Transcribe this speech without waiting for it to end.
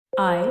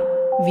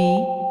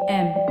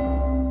IVM.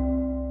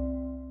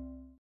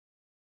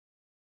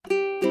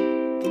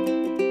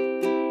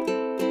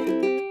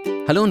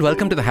 Hello and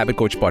welcome to the Habit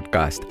Coach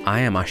podcast. I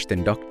am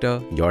Ashton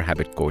Doctor, your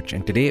habit coach.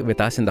 And today with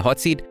us in the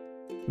hot seat,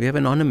 we have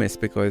Anonymous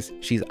because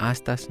she's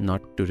asked us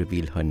not to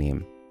reveal her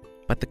name.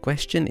 But the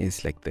question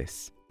is like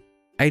this.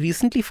 I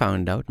recently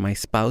found out my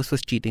spouse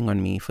was cheating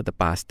on me for the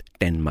past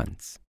 10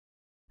 months.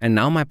 And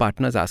now my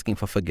partner is asking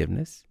for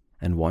forgiveness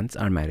and wants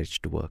our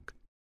marriage to work.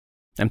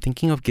 I'm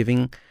thinking of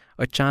giving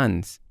a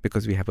chance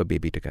because we have a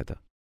baby together.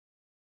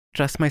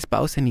 Trust my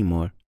spouse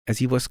anymore as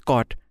he was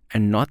caught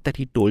and not that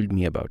he told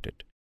me about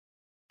it.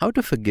 How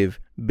to forgive,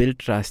 build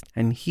trust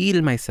and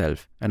heal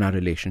myself and our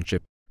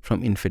relationship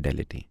from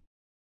infidelity.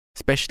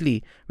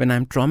 Especially when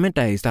I'm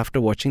traumatized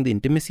after watching the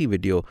intimacy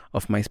video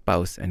of my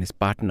spouse and his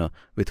partner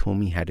with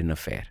whom he had an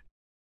affair.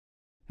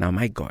 Now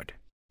my God,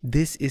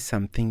 this is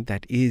something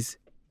that is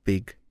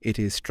big, it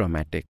is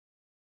traumatic.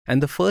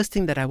 And the first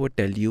thing that I would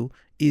tell you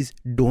is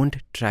don't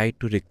try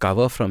to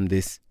recover from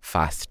this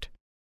fast.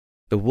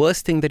 The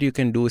worst thing that you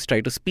can do is try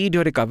to speed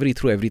your recovery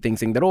through everything,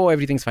 saying that,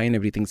 everything's fine,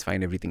 everything's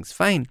fine, everything's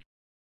fine.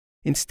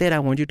 Instead, I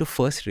want you to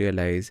first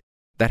realize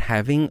that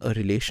having a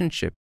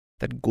relationship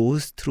that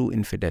goes through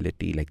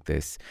infidelity like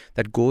this,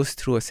 that goes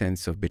through a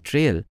sense of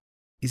betrayal,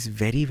 is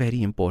very,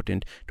 very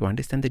important to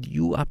understand that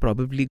you are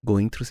probably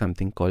going through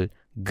something called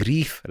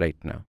grief right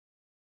now.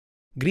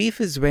 Grief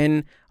is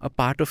when a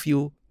part of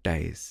you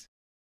dies,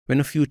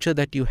 when a future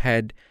that you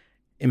had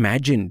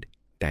imagined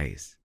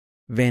dies,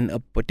 when a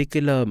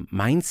particular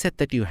mindset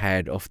that you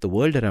had of the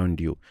world around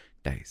you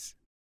dies.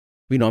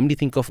 We normally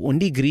think of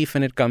only grief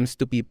when it comes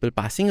to people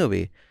passing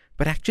away,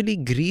 but actually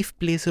grief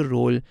plays a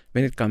role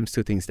when it comes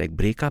to things like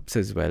breakups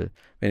as well,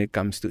 when it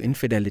comes to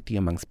infidelity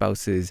among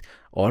spouses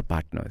or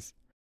partners.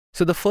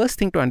 So the first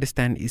thing to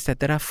understand is that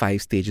there are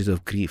 5 stages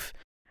of grief,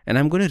 and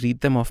I'm going to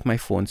read them off my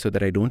phone so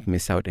that I don't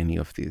miss out any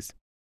of these.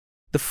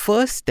 The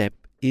first step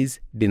is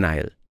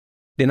denial.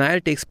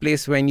 Denial takes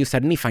place when you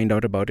suddenly find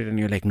out about it and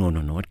you're like, no,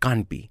 it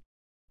can't be.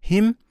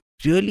 Him?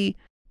 Really?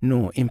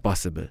 No,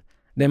 impossible.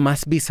 There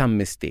must be some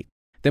mistake.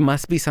 There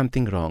must be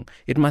something wrong.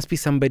 It must be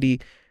somebody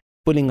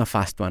pulling a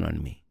fast one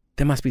on me.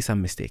 There must be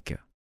some mistake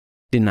here.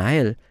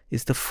 Denial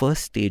is the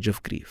first stage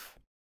of grief.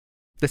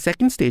 The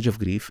second stage of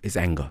grief is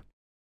anger.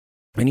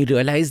 When you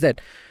realize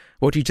that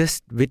what you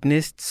just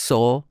witnessed,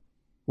 saw,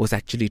 was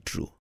actually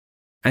true.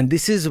 And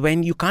this is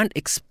when you can't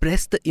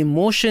express the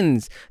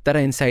emotions that are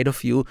inside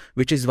of you,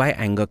 which is why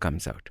anger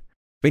comes out.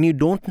 When you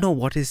don't know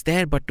what is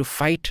there but to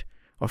fight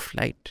or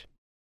flight.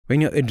 When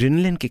your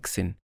adrenaline kicks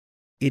in,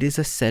 it is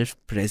a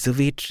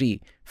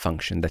self-preservatory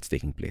function that's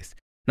taking place.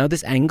 Now,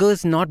 this anger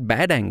is not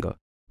bad anger.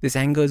 This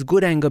anger is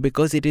good anger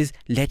because it is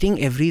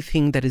letting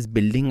everything that is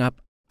building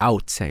up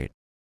outside.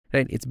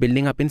 Right? It's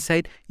building up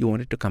inside, you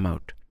want it to come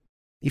out.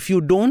 If you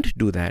don't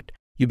do that,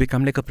 you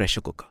become like a pressure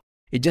cooker.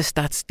 It just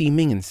starts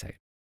steaming inside.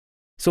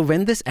 So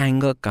when this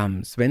anger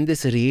comes, when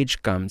this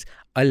rage comes,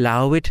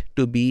 allow it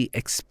to be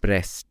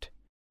expressed.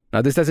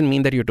 Now, this doesn't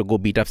mean that you have to go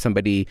beat up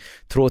somebody,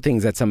 throw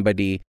things at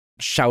somebody,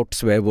 shout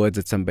swear words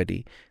at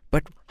somebody.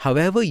 But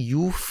however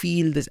you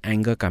feel this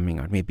anger coming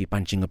out, maybe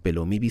punching a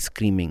pillow, maybe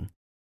screaming,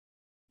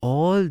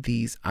 all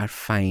these are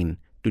fine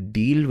to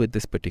deal with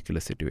this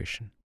particular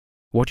situation.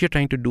 What you're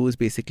trying to do is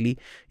basically,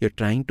 you're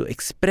trying to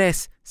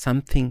express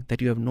something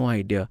that you have no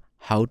idea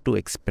how to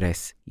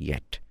express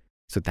yet.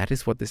 So that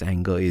is what this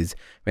anger is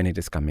when it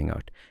is coming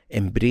out.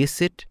 Embrace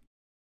it,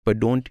 but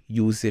don't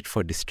use it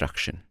for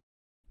destruction.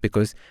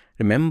 Because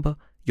remember,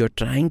 you're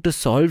trying to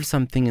solve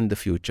something in the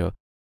future.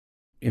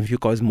 If you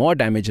cause more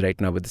damage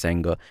right now with this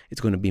anger,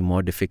 it's going to be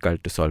more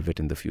difficult to solve it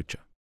in the future.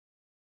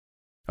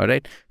 All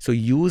right? So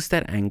use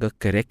that anger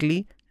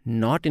correctly,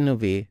 not in a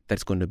way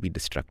that's going to be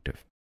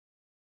destructive.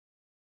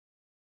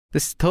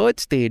 This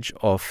third stage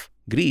of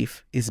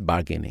grief is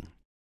bargaining.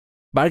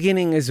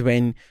 Bargaining is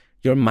when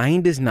your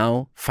mind is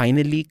now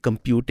finally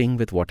computing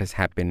with what has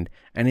happened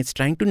and it's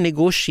trying to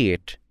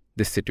negotiate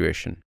this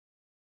situation.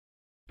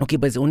 Okay,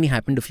 but it's only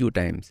happened a few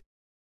times.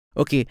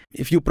 Okay,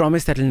 if you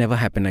promise that it'll never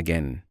happen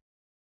again.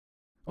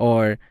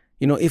 Or,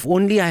 if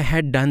only I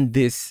had done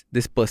this,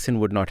 this person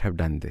would not have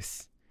done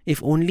this.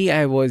 If only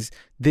I was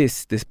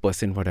this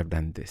person would have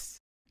done this.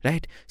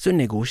 Right? So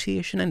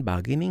negotiation and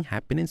bargaining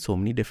happen in so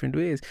many different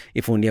ways.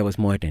 If only I was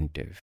more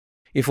attentive.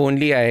 If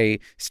only I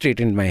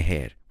straightened my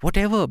hair.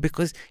 Whatever,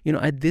 because,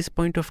 at this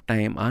point of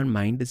time, our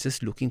mind is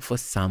just looking for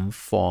some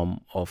form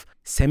of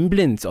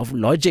semblance of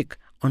logic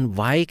on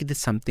why did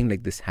something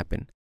like this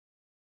happen.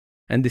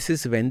 And this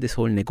is when this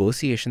whole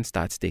negotiation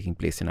starts taking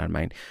place in our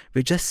mind.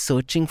 We're just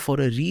searching for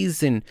a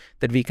reason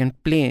that we can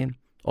play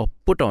or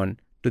put on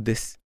to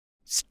this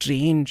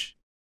strange,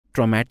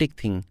 traumatic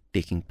thing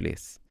taking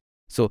place.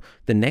 So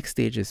the next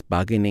stage is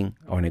bargaining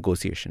or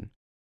negotiation.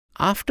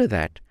 After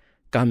that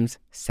comes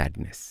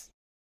sadness.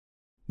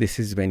 This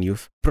is when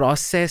you've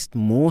processed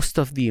most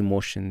of the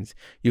emotions.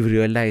 You've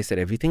realized that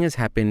everything has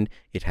happened.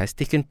 It has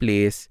taken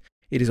place.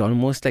 It is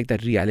almost like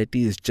that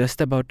reality is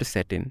just about to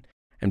set in.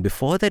 And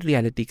before that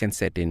reality can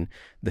set in,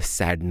 the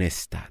sadness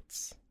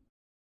starts.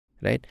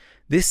 Right?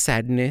 This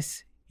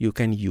sadness you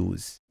can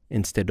use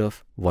instead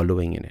of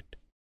wallowing in it.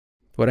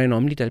 What I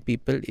normally tell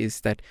people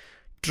is that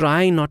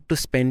try not to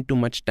spend too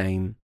much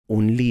time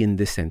only in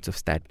this sense of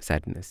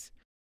sadness.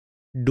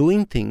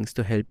 Doing things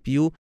to help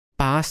you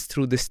pass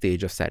through this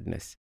stage of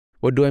sadness.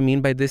 What do I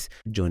mean by this?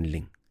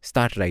 Journaling.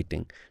 Start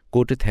writing.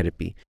 Go to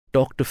therapy.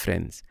 Talk to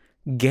friends.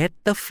 Get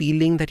the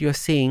feeling that you're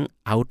saying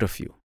out of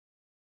you.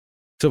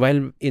 So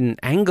while in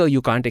anger,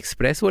 you can't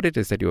express what it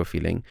is that you're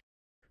feeling,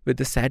 with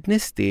the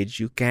sadness stage,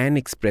 you can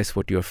express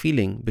what you're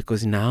feeling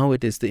because now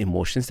it is the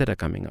emotions that are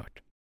coming out.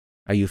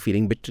 Are you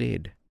feeling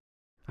betrayed?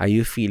 Are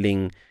you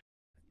feeling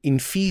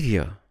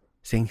inferior?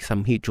 Saying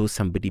he chose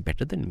somebody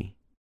better than me.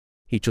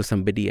 He chose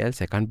somebody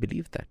else. I can't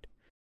believe that.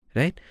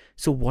 Right?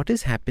 So what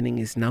is happening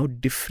is now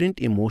different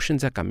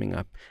emotions are coming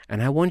up.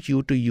 And I want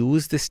you to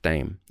use this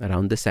time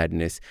around the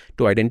sadness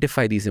to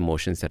identify these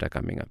emotions that are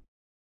coming up.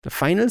 The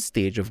final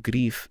stage of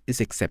grief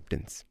is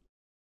acceptance.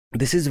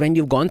 This is when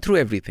you've gone through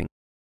everything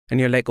and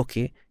you're like,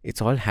 okay,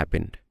 it's all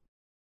happened.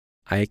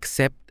 I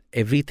accept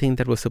everything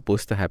that was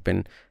supposed to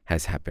happen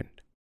has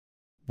happened.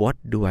 What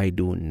do I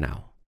do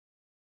now?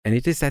 And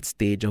it is that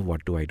stage of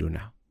what do I do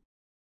now?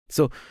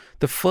 So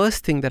the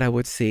first thing that I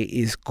would say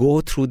is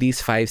go through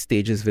these 5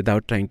 stages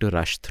without trying to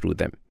rush through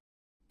them.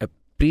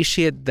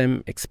 Appreciate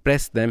them,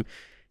 express them,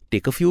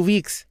 take a few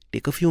weeks,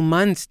 take a few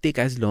months, take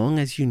as long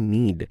as you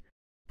need.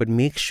 But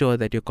make sure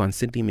that you're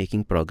constantly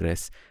making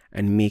progress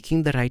and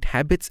making the right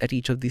habits at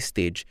each of these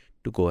stages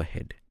to go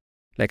ahead.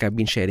 Like I've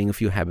been sharing a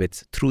few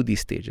habits through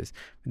these stages.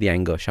 The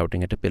anger,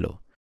 shouting at a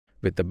pillow.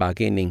 With the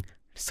bargaining,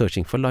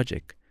 searching for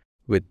logic.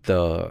 With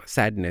the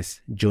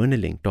sadness,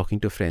 journaling, talking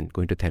to a friend,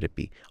 going to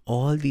therapy.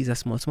 All these are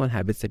small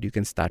habits that you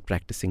can start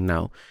practicing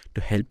now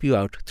to help you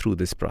out through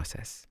this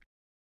process.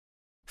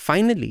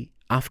 Finally,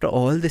 after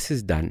all this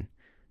is done,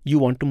 you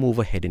want to move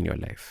ahead in your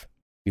life.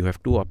 You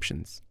have 2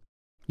 options.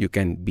 You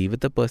can be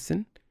with the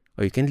person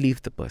or you can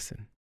leave the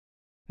person.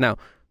 Now,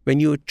 when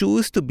you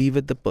choose to be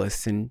with the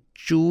person,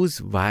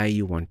 choose why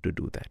you want to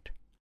do that.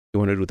 You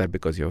want to do that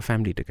because you have a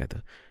family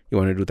together. You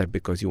want to do that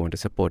because you want to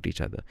support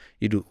each other.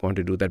 You want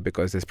to do that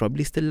because there's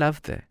probably still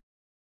love there.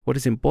 What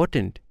is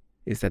important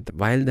is that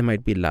while there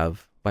might be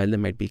love, while there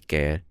might be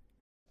care,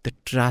 the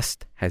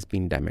trust has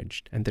been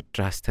damaged and the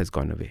trust has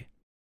gone away.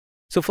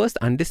 So first,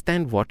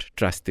 understand what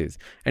trust is.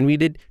 And we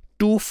did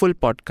 2 full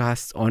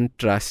podcasts on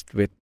trust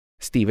with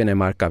Stephen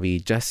M.R. Covey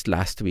just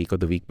last week or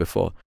the week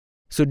before.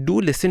 So do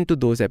listen to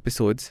those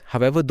episodes.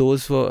 However,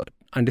 those were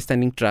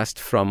understanding trust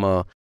from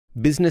a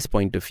business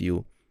point of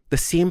view. The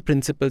same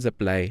principles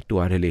apply to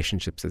our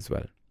relationships as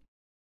well.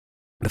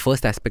 The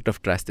first aspect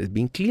of trust is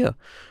being clear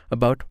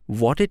about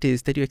what it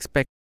is that you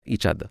expect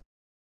each other.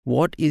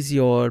 What is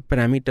your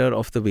parameter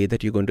of the way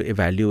that you're going to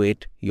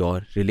evaluate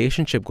your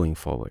relationship going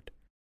forward?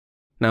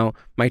 Now,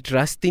 my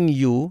trust in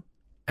you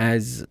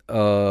as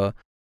a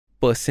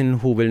person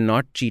who will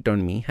not cheat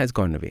on me has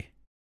gone away.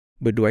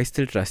 But do I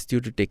still trust you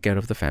to take care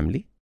of the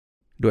family?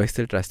 Do I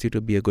still trust you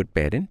to be a good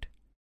parent?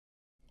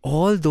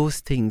 All those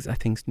things are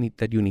things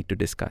that you need to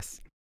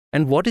discuss.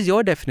 And what is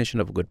your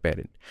definition of a good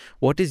parent?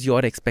 What is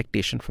your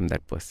expectation from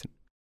that person?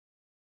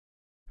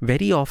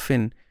 Very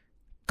often,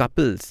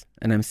 couples,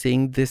 and I'm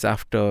saying this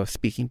after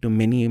speaking to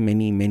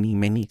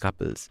many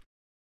couples,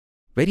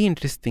 very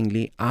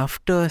interestingly,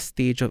 after a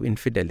stage of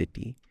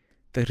infidelity,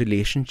 the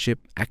relationship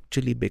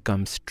actually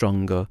becomes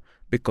stronger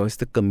because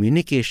the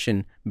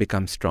communication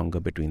becomes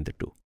stronger between the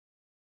two.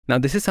 Now,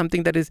 this is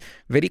something that is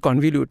very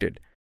convoluted.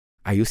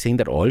 Are you saying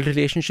that all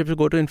relationships will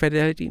go to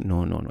infidelity?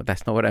 No,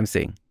 that's not what I'm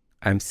saying.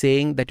 I'm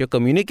saying that your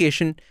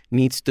communication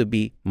needs to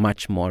be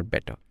much more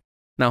better.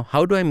 Now,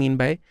 how do I mean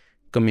by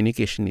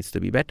communication needs to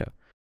be better?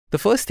 The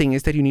first thing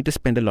is that you need to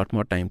spend a lot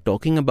more time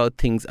talking about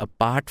things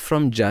apart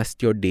from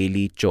just your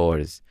daily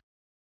chores.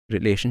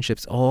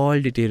 Relationships all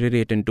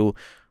deteriorate into,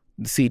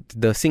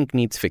 the sink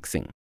needs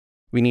fixing.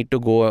 We need to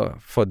go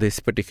for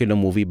this particular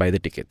movie, buy the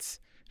tickets.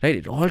 Right?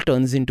 It all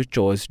turns into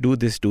chores. Do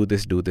this.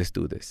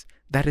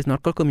 That is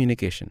not called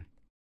communication.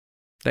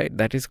 Right?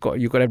 That is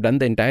you could have done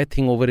the entire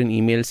thing over an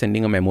email,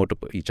 sending a memo to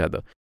each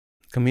other.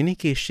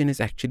 Communication is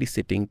actually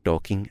sitting,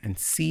 talking, and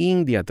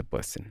seeing the other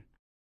person,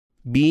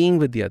 being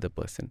with the other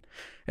person,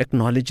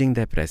 acknowledging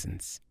their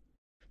presence.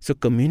 So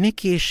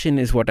communication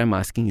is what I'm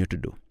asking you to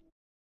do.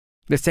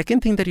 The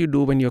second thing that you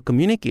do when you're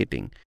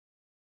communicating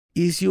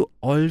is you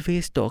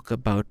always talk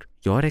about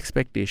your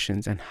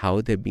expectations and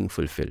how they're being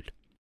fulfilled.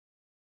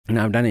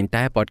 Now, I've done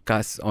entire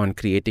podcasts on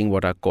creating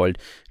what are called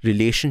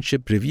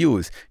relationship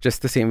reviews,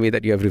 just the same way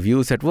that you have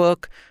reviews at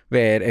work,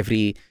 where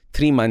every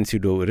 3 months you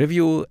do a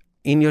review.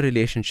 In your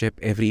relationship,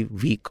 every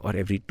week or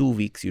every 2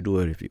 weeks you do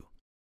a review.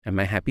 Am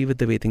I happy with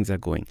the way things are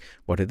going?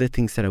 What are the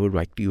things that I would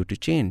like you to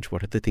change?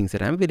 What are the things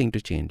that I'm willing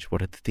to change?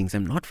 What are the things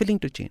I'm not willing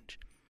to change?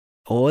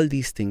 All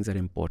these things are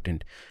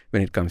important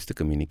when it comes to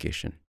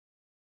communication.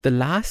 The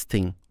last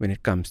thing when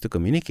it comes to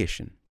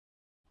communication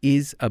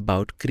is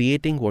about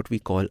creating what we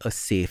call a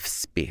safe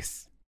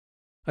space.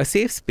 A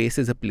safe space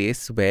is a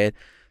place where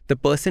the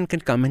person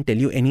can come and tell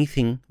you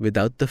anything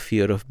without the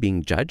fear of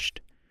being judged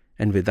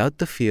and without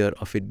the fear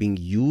of it being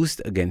used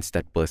against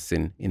that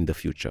person in the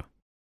future.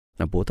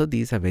 Now, both of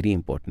these are very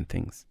important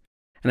things.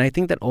 And I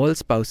think that all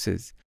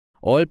spouses,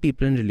 all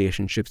people in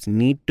relationships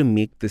need to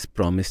make this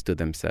promise to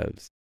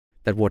themselves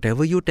that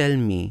whatever you tell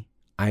me,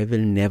 I will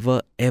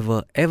never,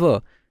 ever,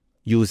 ever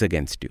use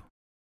against you.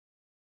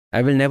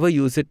 I will never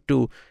use it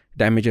to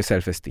damage your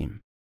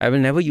self-esteem. I will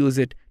never use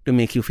it to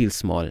make you feel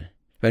small.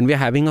 When we are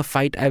having a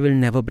fight, I will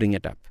never bring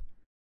it up.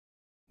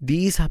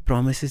 These are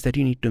promises that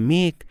you need to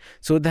make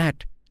so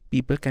that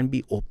people can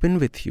be open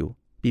with you.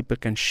 People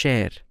can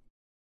share.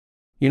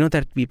 You know,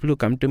 that people who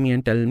come to me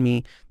and tell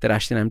me that,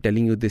 Ashton, I'm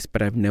telling you this,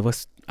 but I've never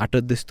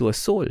uttered this to a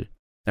soul.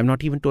 I've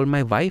not even told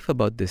my wife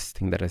about this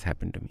thing that has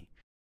happened to me.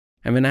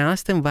 And when I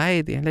ask them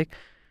why, they're like,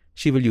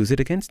 she will use it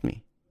against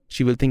me.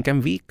 She will think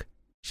I'm weak.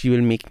 She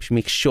will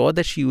make sure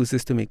that she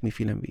uses to make me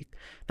feel I'm weak.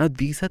 Now,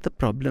 these are the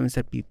problems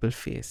that people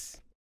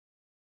face.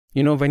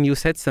 You know, when you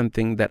said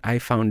something that I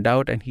found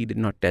out and he did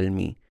not tell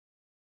me,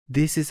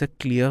 this is a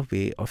clear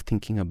way of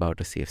thinking about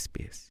a safe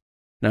space.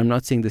 Now, I'm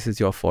not saying this is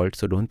your fault,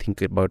 so don't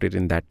think about it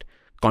in that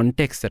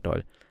context at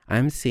all.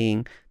 I'm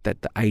saying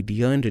that the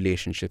idea in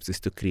relationships is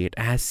to create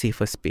as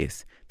safe a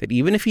space that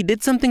even if he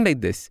did something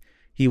like this,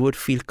 he would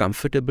feel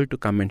comfortable to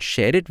come and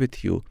share it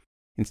with you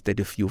instead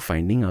of you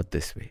finding out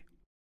this way.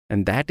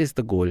 And that is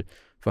the goal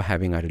for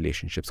having our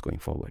relationships going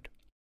forward.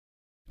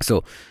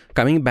 So,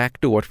 coming back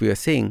to what we were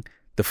saying,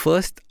 the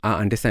first are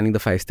understanding the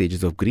 5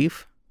 stages of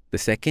grief. The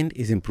second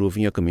is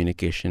improving your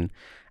communication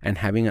and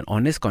having an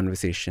honest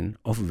conversation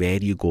of where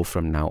you go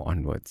from now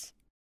onwards.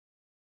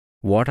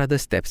 What are the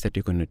steps that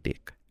you're going to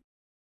take?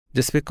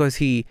 Just because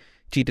he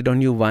cheated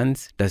on you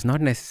once does not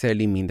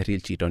necessarily mean that he'll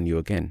cheat on you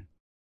again.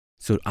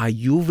 So are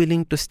you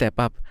willing to step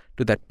up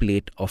to that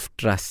plate of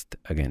trust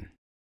again?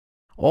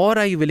 Or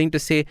are you willing to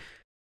say,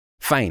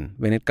 fine,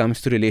 when it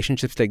comes to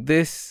relationships like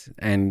this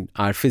and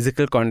our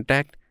physical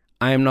contact,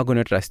 I am not going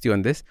to trust you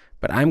on this,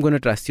 but I'm going to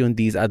trust you on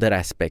these other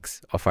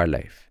aspects of our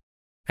life.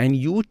 And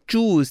you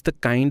choose the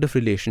kind of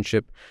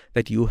relationship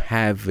that you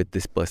have with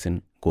this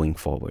person going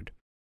forward.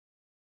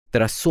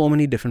 There are so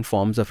many different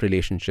forms of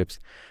relationships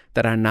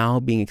that are now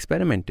being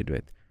experimented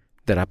with.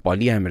 There are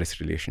polyamorous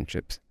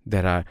relationships.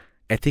 There are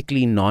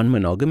ethically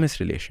non-monogamous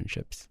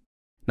relationships.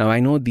 Now, I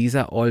know these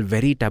are all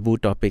very taboo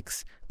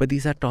topics, but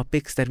these are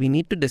topics that we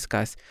need to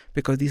discuss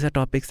because these are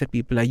topics that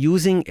people are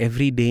using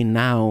every day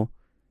now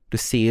to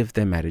save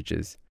their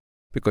marriages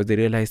because they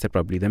realize that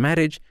probably the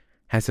marriage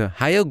has a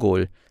higher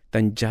goal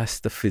than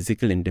just the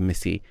physical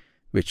intimacy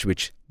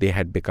which they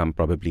had become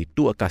probably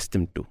too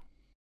accustomed to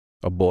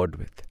or bored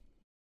with.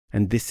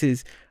 And this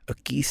is a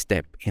key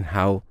step in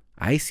how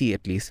I see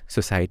at least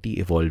society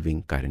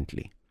evolving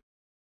currently.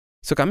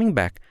 So coming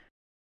back,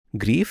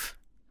 grief,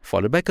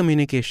 followed by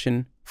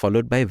communication,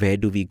 followed by where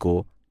do we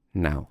go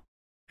now?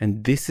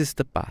 And this is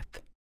the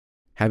path.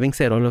 Having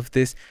said all of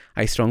this,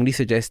 I strongly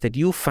suggest that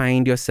you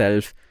find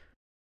yourself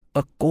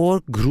a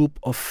core group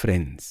of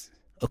friends,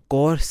 a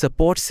core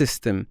support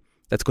system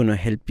that's going to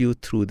help you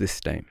through this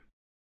time.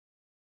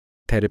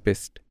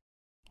 Therapist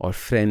or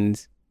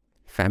friends,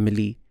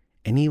 family,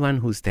 anyone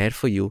who's there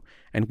for you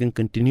and can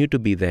continue to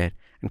be there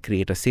and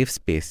create a safe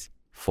space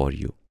for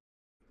you.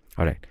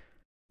 All right.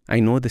 I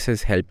know this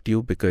has helped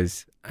you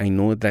because I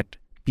know that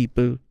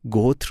people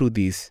go through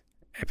these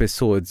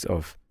episodes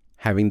of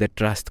having their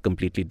trust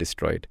completely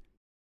destroyed.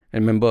 I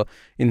remember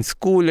in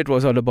school, it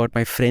was all about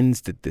my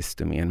friends did this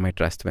to me and my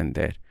trust went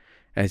there.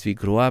 As we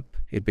grow up,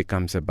 it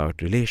becomes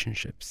about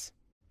relationships,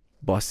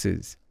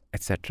 bosses,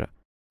 etc.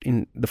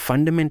 In the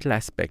fundamental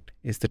aspect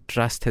is the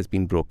trust has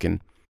been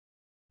broken.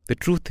 The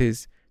truth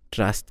is,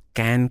 trust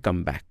can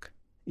come back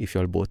if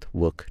you all both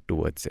work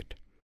towards it.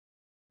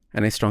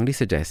 And I strongly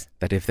suggest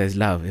that if there's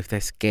love, if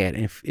there's care,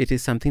 and if it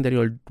is something that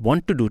you all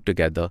want to do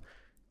together,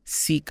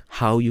 seek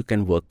how you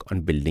can work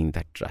on building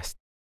that trust.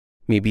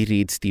 Maybe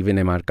read Stephen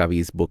M.R.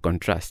 Covey's book on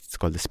trust. It's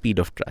called The Speed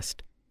of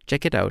Trust.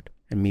 Check it out,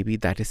 and maybe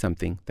that is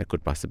something that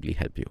could possibly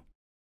help you.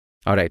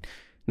 All right.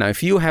 Now,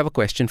 if you have a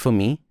question for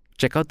me,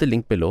 check out the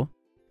link below.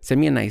 Send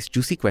me a nice,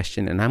 juicy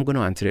question, and I'm going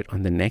to answer it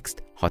on the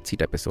next Hot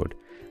Seat episode.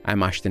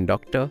 I'm Ashton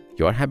Doctor,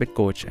 your habit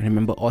coach, and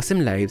remember,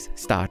 awesome lives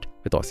start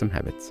with awesome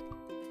habits.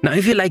 Now,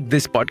 if you like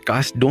this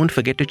podcast, don't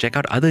forget to check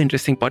out other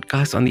interesting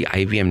podcasts on the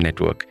IVM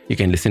network. You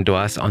can listen to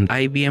us on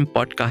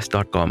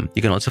ivmpodcast.com.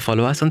 You can also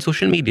follow us on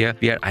social media.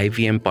 We are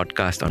IVM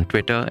Podcast on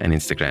Twitter and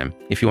Instagram.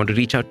 If you want to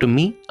reach out to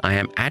me, I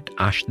am at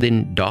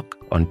AshtinDoc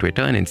on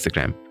Twitter and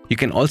Instagram. You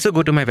can also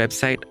go to my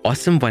website,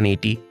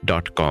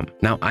 awesome180.com.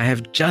 Now, I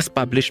have just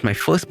published my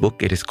first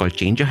book. It is called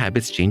Change Your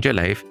Habits, Change Your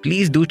Life.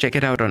 Please do check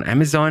it out on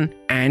Amazon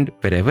and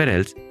wherever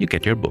else you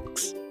get your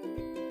books.